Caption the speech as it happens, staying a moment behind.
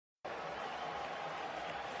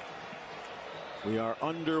We are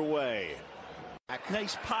underway.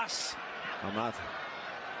 Nice pass. Amat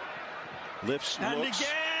lifts, and looks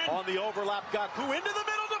again on the overlap. Gaku into the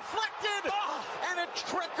middle, deflected, and it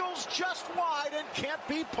trickles just wide and can't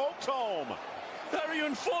be poked home. Very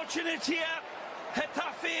unfortunate here.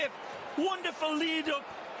 Getafe, wonderful lead up.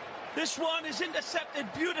 This one is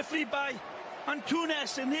intercepted beautifully by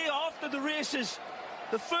Antunes, and here after the races,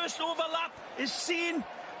 the first overlap is seen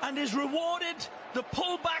and is rewarded. The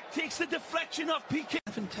pullback takes the deflection off Piqué.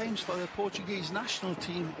 7 times for the Portuguese national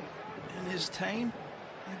team in his time.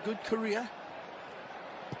 A good career.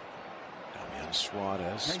 Damian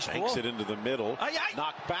Suarez nice takes ball. it into the middle.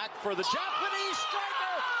 Knocked back for the Japanese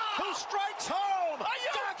striker who strikes home. Are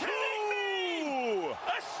you kidding me?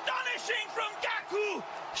 Astonishing from Gaku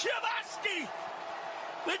Shabasti.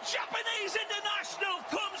 The Japanese international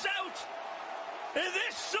comes out. And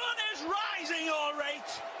this sun is rising, all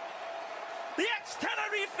right. The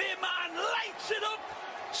ex-Tenerife man lights it up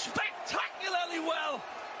spectacularly well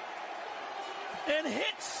and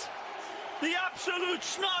hits the absolute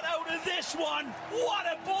snot out of this one. What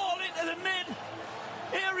a ball into the mid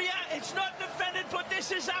area. It's not defended, but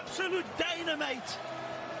this is absolute dynamite.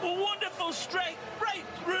 A wonderful strike right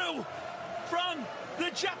through from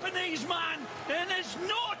the Japanese man, and there's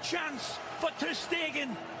no chance for Ter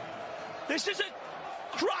Stegen. This is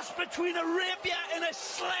a cross between a rapier and a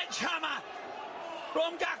sledgehammer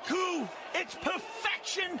from Gaku. It's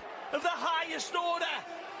perfection of the highest order.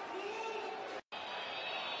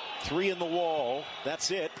 3 in the wall.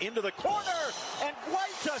 That's it. Into the corner, and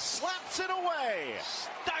Guaita slaps it away.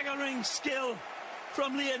 Staggering skill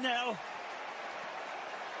from Lionel.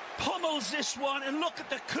 Pummels this one, and look at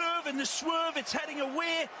the curve and the swerve. It's heading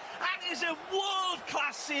away. That is a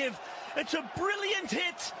world-class save. It's a brilliant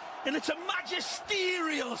hit, and it's a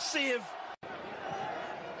magisterial save.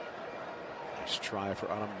 Nice try for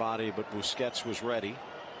Arambari, but Busquets was ready.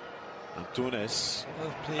 Antunes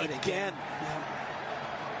Well played again. Yeah.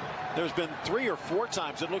 There's been 3 or 4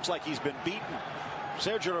 times it looks like he's been beaten.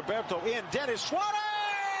 Sergio Roberto in. Dennis Suarez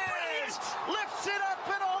lifts it up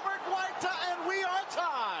and over Guaita, and we are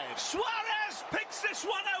tied. Suarez picks this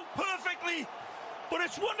one out perfectly, but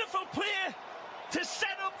it's wonderful play to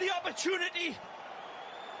set up the opportunity.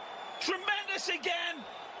 Tremendous again.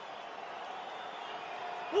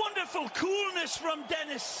 Wonderful coolness from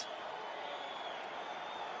Dennis.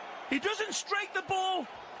 He doesn't strike the ball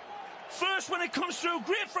first when it comes through.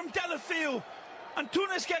 Great from Delafeu.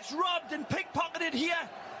 Antunes gets robbed and pickpocketed here.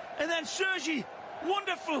 And then Sergi,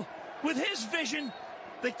 wonderful with his vision.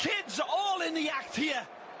 The kids are all in the act here.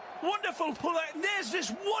 Wonderful pull out. And there's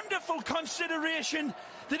this wonderful consideration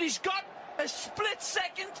that he's got a split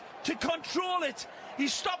second to control it. He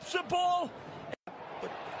stops the ball.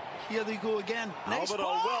 But here they go again. Nice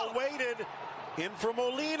ball. Well weighted. In from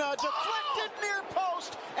Molina, deflected near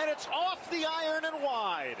post, and it's off the iron and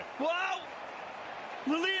wide. Wow!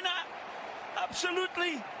 Molina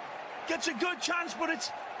absolutely gets a good chance, but it's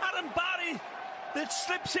Arambari that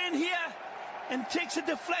slips in here and takes a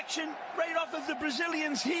deflection right off of the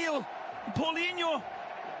Brazilian's heel. Paulinho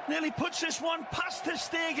nearly puts this one past Ter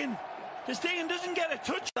Stegen. Ter Stegen doesn't get a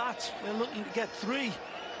touch. They're looking to get 3.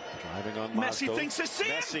 Driving on Messi Marco. thinks the same.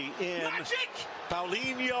 Messi in. Magic!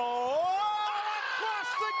 Paulinho.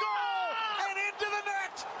 Across the goal and into the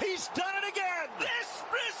net. He's done it again. This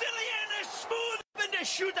Brazilian is smooth in to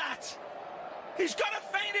shoot at. He's got to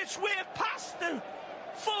find its way past the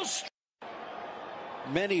full strike.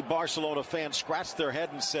 Many Barcelona fans scratched their head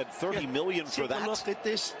and said 30 million for that. Take a look at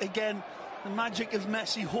this again. The magic of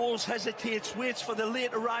Messi. Holds, hesitates, waits for the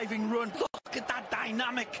late arriving run. Look at that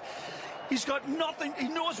dynamic. He's got nothing. He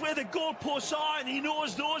knows where the goalposts are, and he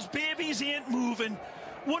knows those babies ain't moving.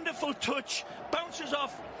 Wonderful touch. Bounces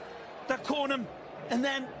off the corner and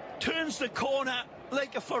then turns the corner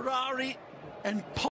like a Ferrari and